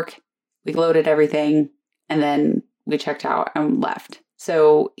off work, we loaded everything, and then we checked out and left.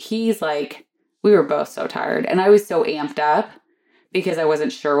 So he's like, we were both so tired. And I was so amped up because I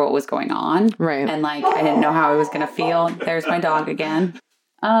wasn't sure what was going on. Right. And like, I didn't know how I was going to feel. There's my dog again.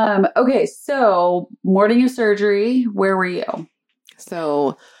 Okay. So morning of surgery, where were you?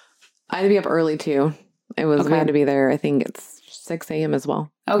 So I had to be up early too. We Okay. had to be there, I think it's 6 a.m. as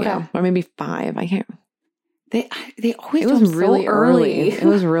well. Okay. Yeah. Or maybe 5. I can't. They always It do was them really so early. It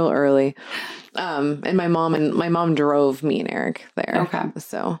was real early. And my mom drove me and Eric there. Okay.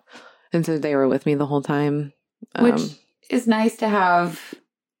 So they were with me the whole time. Which is nice to have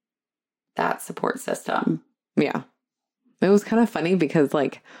that support system. Yeah. It was kind of funny because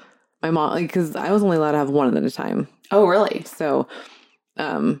like my mom, like, cause I was only allowed to have one at a time. Oh, really? So,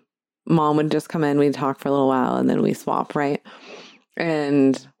 mom would just come in, we'd talk for a little while and then we swap. Right.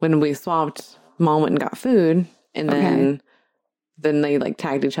 And when we swapped, mom went and got food and then they like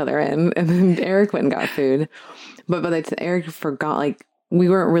tagged each other in and then Eric went and got food. But Eric forgot, like, we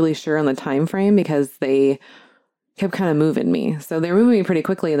weren't really sure on the time frame because they kept kind of moving me. So they were moving me pretty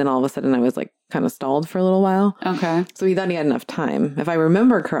quickly. And then all of a sudden I was like kind of stalled for a little while. Okay. So he thought he had enough time. If I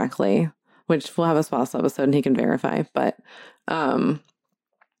remember correctly, which we'll have a spouse episode and he can verify. But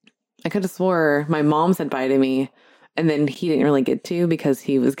I could have swore my mom said bye to me And then he didn't really get to because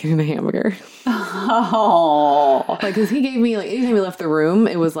he was getting a hamburger. Oh. Like, because he gave me, like, anytime we left the room,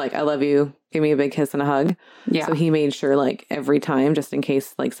 it was like, I love you. Give me a big kiss and a hug. Yeah. So he made sure, like, every time, just in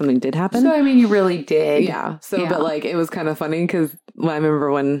case, like, something did happen. So, I mean, you really did. Yeah. So, but, like, it was kind of funny because I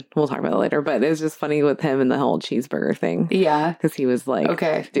remember when, we'll talk about it later, but it was just funny with him and the whole cheeseburger thing. Yeah. Because he was like,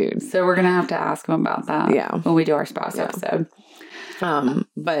 okay, dude. So, we're going to have to ask him about that. Yeah. When we do our spouse episode.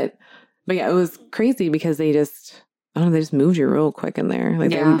 But yeah, it was crazy because they just, I don't know, they just moved you real quick in there.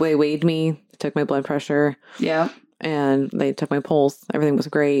 Like, they weighed me, took my blood pressure. Yeah. And they took my pulse. Everything was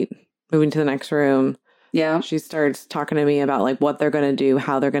great. Moving to the next room. Yeah. She starts talking to me about, like, what they're going to do,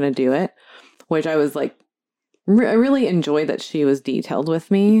 how they're going to do it, which I was like, I really enjoyed that she was detailed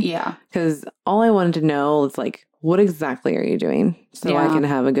with me. Yeah. Because all I wanted to know was, like, what exactly are you doing? So I can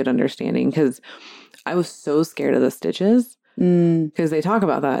have a good understanding. Because I was so scared of the stitches. Because they talk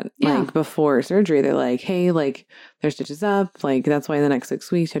about that, like, before surgery. They're like, hey, like, there's stitches up. Like, that's why in the next 6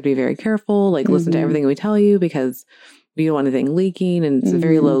 weeks you have to be very careful. Like, listen to everything we tell you because we don't want anything leaking. And it's a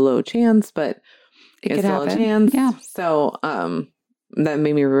very low chance, but it's still a chance. Yeah. So, that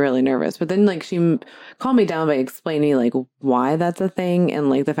made me really nervous. But then, like, she calmed me down by explaining, like, why that's a thing.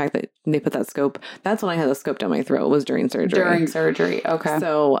 And, like, the fact that they put that scope. That's when I had the scope down my throat, was during surgery. During surgery. Okay.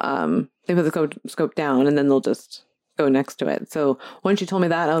 So, they put the scope down and then they'll just go next to it. So when she told me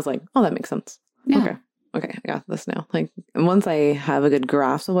that, I was like, oh, that makes sense. Yeah. Okay, I got this now. Like, and once I have a good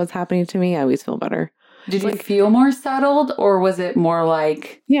grasp of what's happening to me, I always feel better. Did you feel more settled, or was it more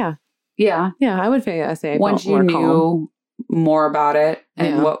like... Yeah, I would say I once felt more you knew calm. more about it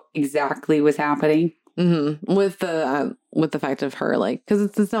and what exactly was happening? Mm-hmm. With the fact of her, like, because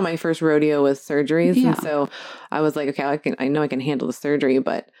it's not my first rodeo with surgeries, and so I was like, okay, I know I can handle the surgery,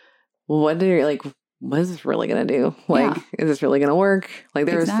 but what is this really going to do? Like, is this really going to work? Like,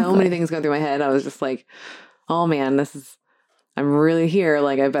 there were so many things going through my head. I was just like, oh man, I'm really here.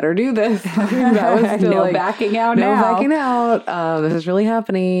 Like, I better do this. That was still no backing out no now. backing out. This is really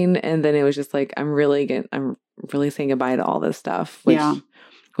happening. And then it was just like, I'm really saying goodbye to all this stuff, which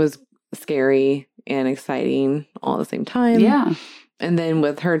was scary and exciting all at the same time. Yeah. And then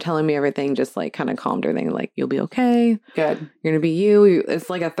with her telling me everything, just like kind of calmed everything. Like, you'll be okay. Good. You're going to be you. It's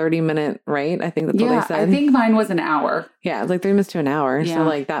like a 30-minute, right? I think that's what they said. I think mine was an hour. Yeah. It's like 30 minutes to an hour. Yeah. So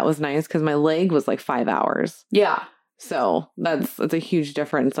like, that was nice because my leg was like 5 hours. Yeah. So that's a huge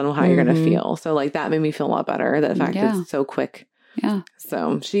difference on how you're going to feel. So like, that made me feel a lot better. The fact that it's so quick. Yeah.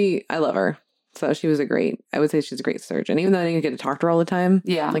 So I love her. So she was I would say she's a great surgeon. Even though I didn't get to talk to her all the time,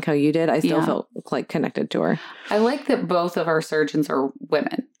 like how you did, I still felt like connected to her. I like that both of our surgeons are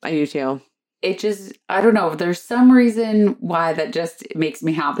women. I do too. It just, I don't know, there's some reason why that just makes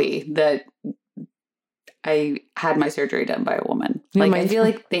me happy that I had my surgery done by a woman. Yeah, like, I feel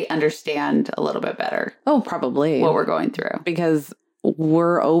like they understand a little bit better. Oh, probably. What we're going through. Because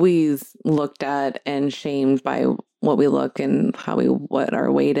we're always looked at and shamed by what we look and what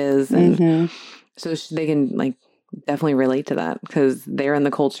our weight is. And so they can like definitely relate to that because they're in the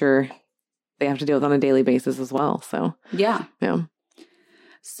culture they have to deal with on a daily basis as well. So, yeah.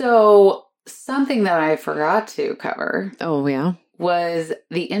 So something that I forgot to cover. Oh, yeah. Was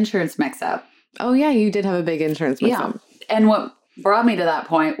the insurance mix up. Oh, yeah. You did have a big insurance mix up. And what brought me to that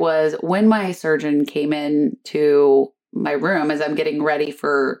point was when my surgeon came in to my room as I'm getting ready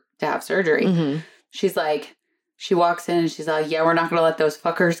to have surgery. She's like, she walks in and she's like, yeah, we're not going to let those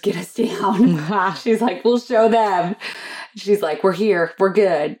fuckers get us down. She's like, we'll show them. She's like, we're here. We're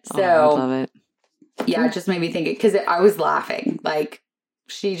good. So I love it. Yeah, it just made me think it because I was laughing. Like,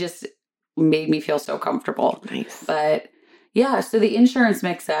 she just made me feel so comfortable. Nice. But yeah, so the insurance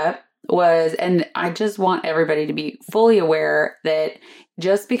mix up was, and I just want everybody to be fully aware that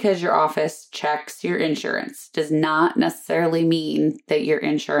just because your office checks your insurance does not necessarily mean that your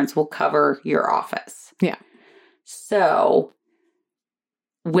insurance will cover your office. Yeah. So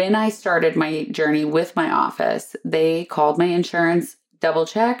when I started my journey with my office, they called my insurance, double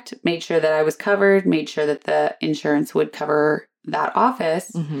checked, made sure that I was covered, made sure that the insurance would cover that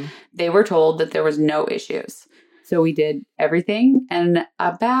office. They were told that there was no issues. So we did everything. And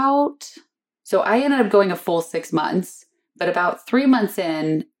so I ended up going a full 6 months, but about 3 months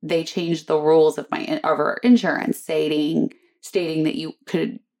in, they changed the rules of our insurance, stating that you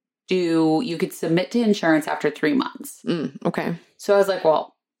could submit to insurance after 3 months. Okay. So I was like,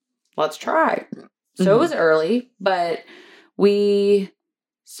 well, let's try. So it was early, but we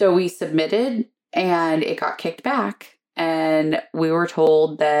submitted and it got kicked back. And we were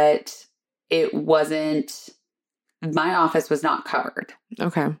told that my office was not covered.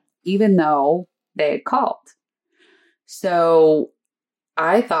 Okay. Even though they had called. So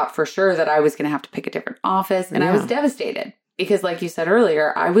I thought for sure that I was going to have to pick a different office, and I was devastated because, like you said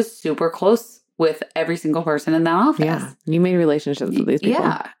earlier, I was super close with every single person in that office. Yeah. You made relationships with these people.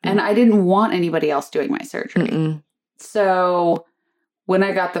 Yeah. And I didn't want anybody else doing my surgery. Mm-mm. So when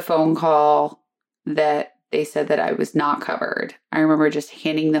I got the phone call that they said that I was not covered, I remember just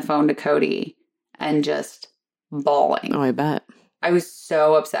handing the phone to Cody and just bawling. Oh, I bet. I was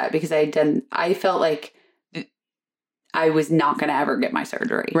so upset because I felt like I was not going to ever get my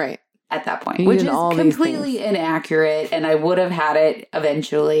surgery. Right. At that point, which is completely inaccurate, and I would have had it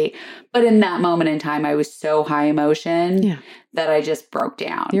eventually. But in that moment in time, I was so high emotion that I just broke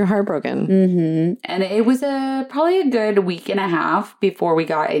down. You're heartbroken. Mm-hmm. And it was probably a good week and a half before we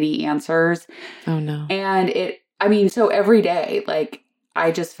got any answers. Oh, no. And so every day, like,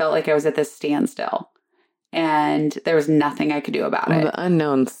 I just felt like I was at this standstill. And there was nothing I could do about it. The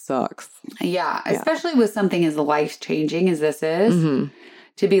unknown sucks. Yeah, especially with something as life-changing as this is. Mm-hmm.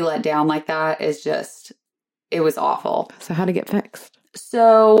 To be let down like that is just, it was awful. So how to get fixed?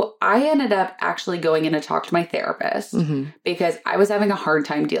 So I ended up actually going in to talk to my therapist because I was having a hard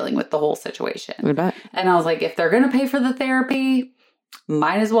time dealing with the whole situation. I bet. And I was like, if they're going to pay for the therapy,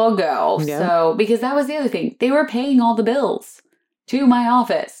 might as well go. Yeah. So, because that was the other thing. They were paying all the bills to my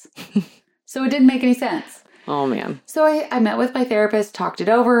office. So it didn't make any sense. Oh, man. So I met with my therapist, talked it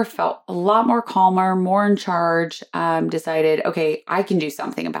over, felt a lot more calmer, more in charge, decided, okay, I can do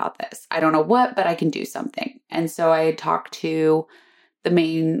something about this. I don't know what, but I can do something. And so I had talked to the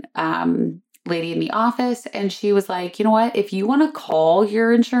main lady in the office, and she was like, you know what? If you want to call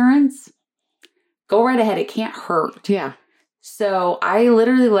your insurance, go right ahead. It can't hurt. Yeah. So I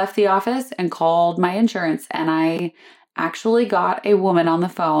literally left the office and called my insurance, and I actually got a woman on the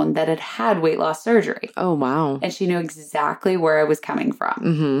phone that had weight loss surgery. Oh, wow. And she knew exactly where I was coming from.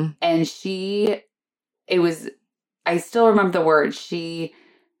 Mm-hmm. And I still remember the words. She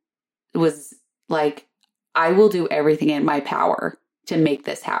was like, I will do everything in my power to make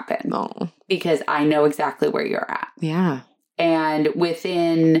this happen. Oh. Because I know exactly where you're at. Yeah. And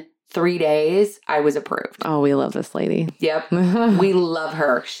within 3 days, I was approved. Oh, we love this lady. Yep. We love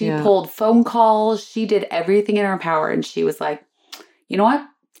her. She pulled phone calls. She did everything in her power. And she was like, you know what?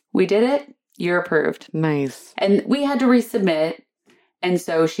 We did it. You're approved. Nice. And we had to resubmit. And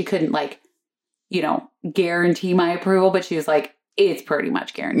so she couldn't guarantee my approval. But she was like, it's pretty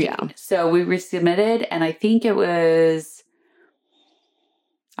much guaranteed. Yeah. So we resubmitted. And I think I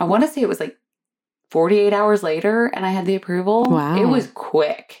want to say it was like 48 hours later. And I had the approval. Wow. It was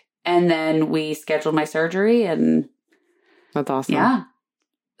quick. And then we scheduled my surgery, and that's awesome. Yeah.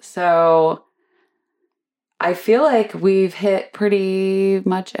 So I feel like we've hit pretty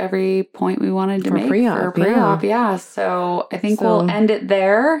much every point we wanted to make for pre-op. Yeah. So I think we'll end it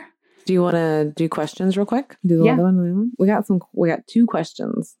there. Do you want to do questions real quick? Do the other one? We got 2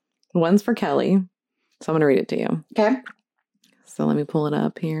 questions. One's for Kelly. So I'm going to read it to you. Okay. So let me pull it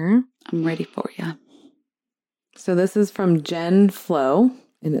up here. I'm ready for you. So this is from Jen Flo.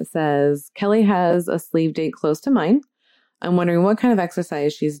 And it says, Kelly has a sleeve date close to mine. I'm wondering what kind of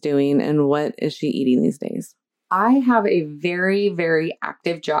exercise she's doing and what is she eating these days? I have a very, very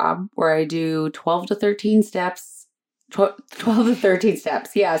active job where I do 12 to 13 steps. 12 to 13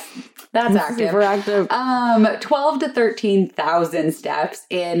 steps. Yes, that's active. Super active. 12 to 13,000 steps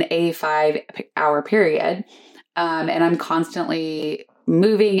in a 5-hour period. And I'm constantly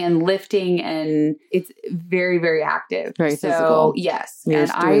moving and lifting, and it's very, very active. Very physical. Yes. You're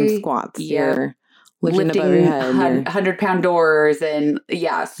and doing squats. You're lifting above your head. 100-pound doors. And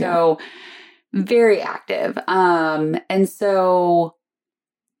so very active. And so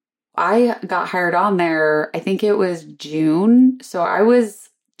I got hired on there, I think it was June. So I was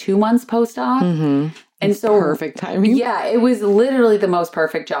 2 months post-op. Mm-hmm. And so perfect timing. Yeah, it was literally the most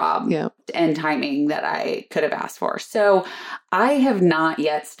perfect job and timing that I could have asked for. So I have not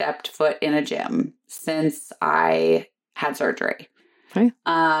yet stepped foot in a gym since I had surgery. Okay.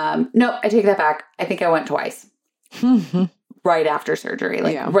 No, I take that back. I think I went twice. Right after surgery,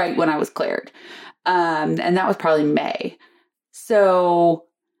 right when I was cleared. And that was probably May. So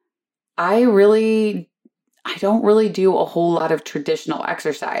I don't really do a whole lot of traditional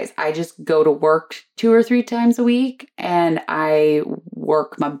exercise. I just go to work 2 or 3 times a week and I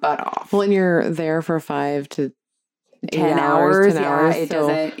work my butt off. Well, and you're there for 5 to 10 hours. It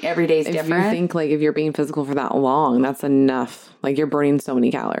doesn't, every day's different. If you think if you're being physical for that long, that's enough. You're burning so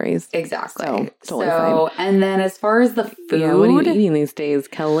many calories. Exactly. So, totally fine. And then as far as the food. Yeah, what are you eating these days,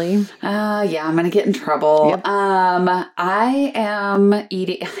 Kelly? I'm going to get in trouble. Yep. I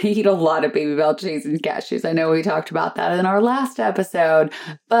eat a lot of Baby Bell cheese and cashews. I know we talked about that in our last episode,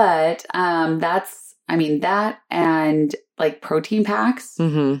 but that and like protein packs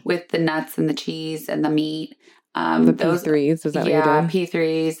Mm-hmm. with the nuts and the cheese and the meat. The P3s, is that what you're doing?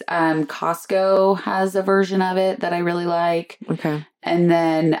 P3s. Costco has a version of it that I really like. Okay. And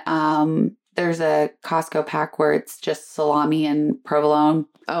then there's a Costco pack where it's just salami and provolone.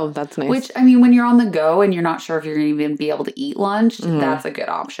 Oh, that's nice. Which, I mean, when you're on the go and you're not sure if you're going to even be able to eat lunch, that's a good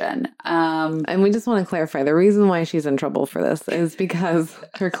option. And we just want to clarify, the reason why she's in trouble for this is because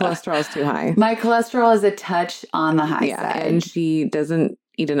her cholesterol is too high. My cholesterol is a touch on the high side. And she doesn't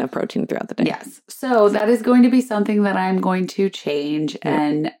eat enough protein throughout the day. Yes. So that is going to be something that I'm going to change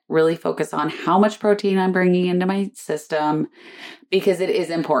and really focus on how much protein I'm bringing into my system, because it is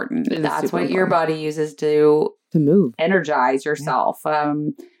important. That's what your body uses to move, energize yourself.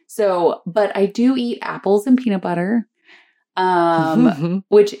 But I do eat apples and peanut butter,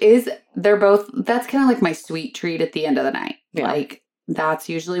 which is, that's kind of like my sweet treat at the end of the night. Yeah. Like that's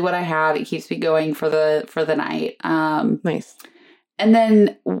usually what I have. It keeps me going for the night. Nice. And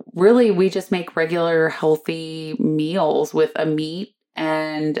then really we just make regular healthy meals with a meat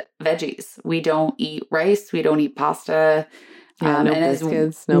and veggies. We don't eat rice. We don't eat pasta. No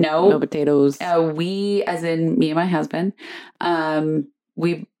biscuits, no potatoes. We, as in me and my husband,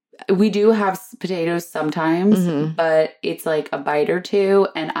 we do have potatoes sometimes, but it's like a bite or two.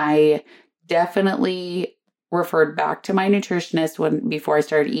 And I definitely referred back to my nutritionist before I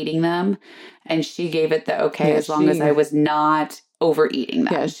started eating them. And she gave it the okay, as long as I was not overeating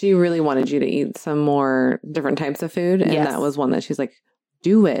them. Yeah, she really wanted you to eat some more different types of food. And that was one that she's like,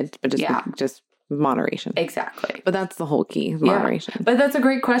 do it, but just moderation. Exactly. But that's the whole key, moderation. Yeah. But that's a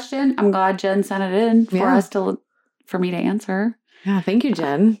great question. I'm glad Jen sent it in for me to answer. Yeah, thank you,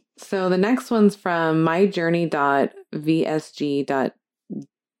 Jen. So the next one's from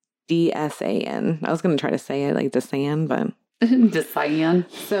myjourney.vsg.dsan. I was going to try to say it like Desan, but...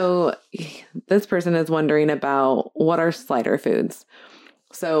 Desan. So this person is wondering about what are slider foods.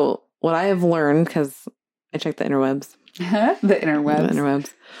 So what I have learned, because I checked the interwebs. The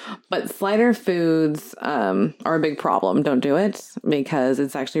interwebs. But slider foods are a big problem. Don't do it, because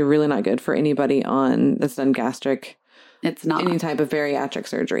it's actually really not good for anybody that's done gastric. It's not. Any type of bariatric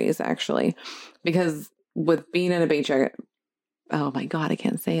surgeries, actually. Because with being in a bariatric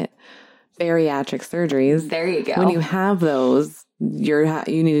surgeries. There you go. When you have those,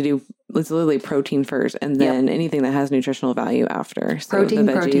 you need to do, it's literally protein first, and then anything that has nutritional value after. So protein.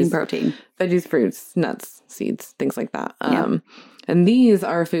 Veggies, fruits, nuts, seeds, things like that. And these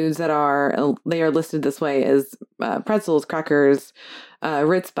are foods that are listed this way as pretzels, crackers,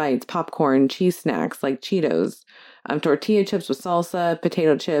 Ritz Bites, popcorn, cheese snacks like Cheetos, tortilla chips with salsa,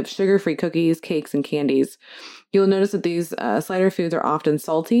 potato chips, sugar-free cookies, cakes, and candies. You'll notice that these slider foods are often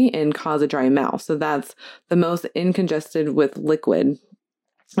salty and cause a dry mouth. So that's the most incongested with liquid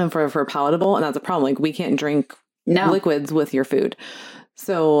for palatable. And that's a problem. Like, we can't drink liquids with your food.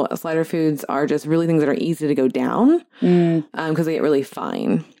 So slider foods are just really things that are easy to go down because they get really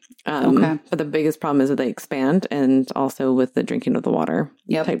fine. But the biggest problem is that they expand, and also with the drinking of the water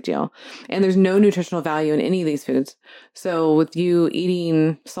type deal. And there's no nutritional value in any of these foods. So with you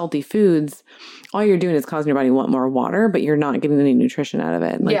eating salty foods, all you're doing is causing your body to want more water, but you're not getting any nutrition out of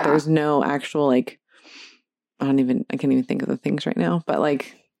it. Like there's no actual I can't even think of the things right now, but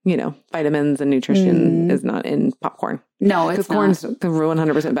vitamins and nutrition is not in popcorn. No, it's not. Corn's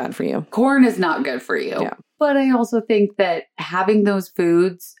 100% bad for you. Corn is not good for you. Yeah. But I also think that having those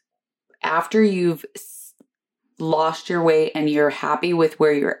foods after you've lost your weight and you're happy with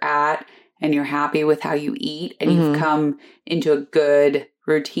where you're at and you're happy with how you eat and you've come into a good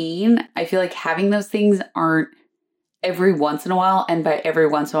routine, I feel like having those things aren't every once in a while. And by every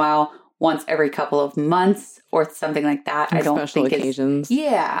once in a while, once every couple of months or something like that. I don't special think occasions.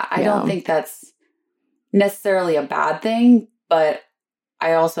 I don't think that's necessarily a bad thing, but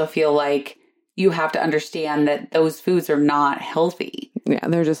I also feel like you have to understand that those foods are not healthy. Yeah,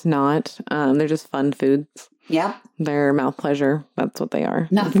 they're just not. They're just fun foods. Yeah. They're mouth pleasure. That's what they are.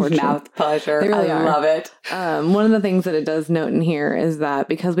 Mouth pleasure. They really I love it. One of the things that it does note in here is that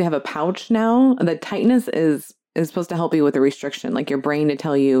because we have a pouch now, the tightness is supposed to help you with the restriction, like your brain to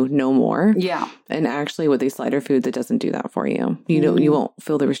tell you no more. Yeah. And actually with these slider foods, it doesn't do that for you. You won't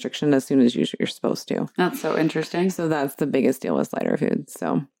feel the restriction as soon as you're supposed to. That's so interesting. So that's the biggest deal with slider foods.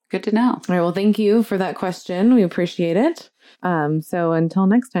 So good to know. All right. Well, thank you for that question. We appreciate it. So until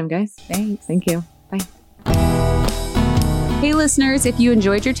next time, guys. Thanks. Thank you. Bye. Hey, listeners, if you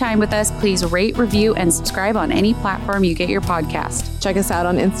enjoyed your time with us, please rate, review, and subscribe on any platform you get your podcast. Check us out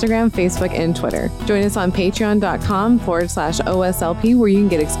on Instagram, Facebook, and Twitter. Join us on patreon.com/OSLP, where you can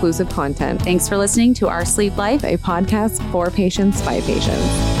get exclusive content. Thanks for listening to Our Sleep Life, a podcast for patients by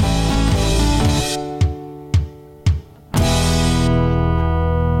patients.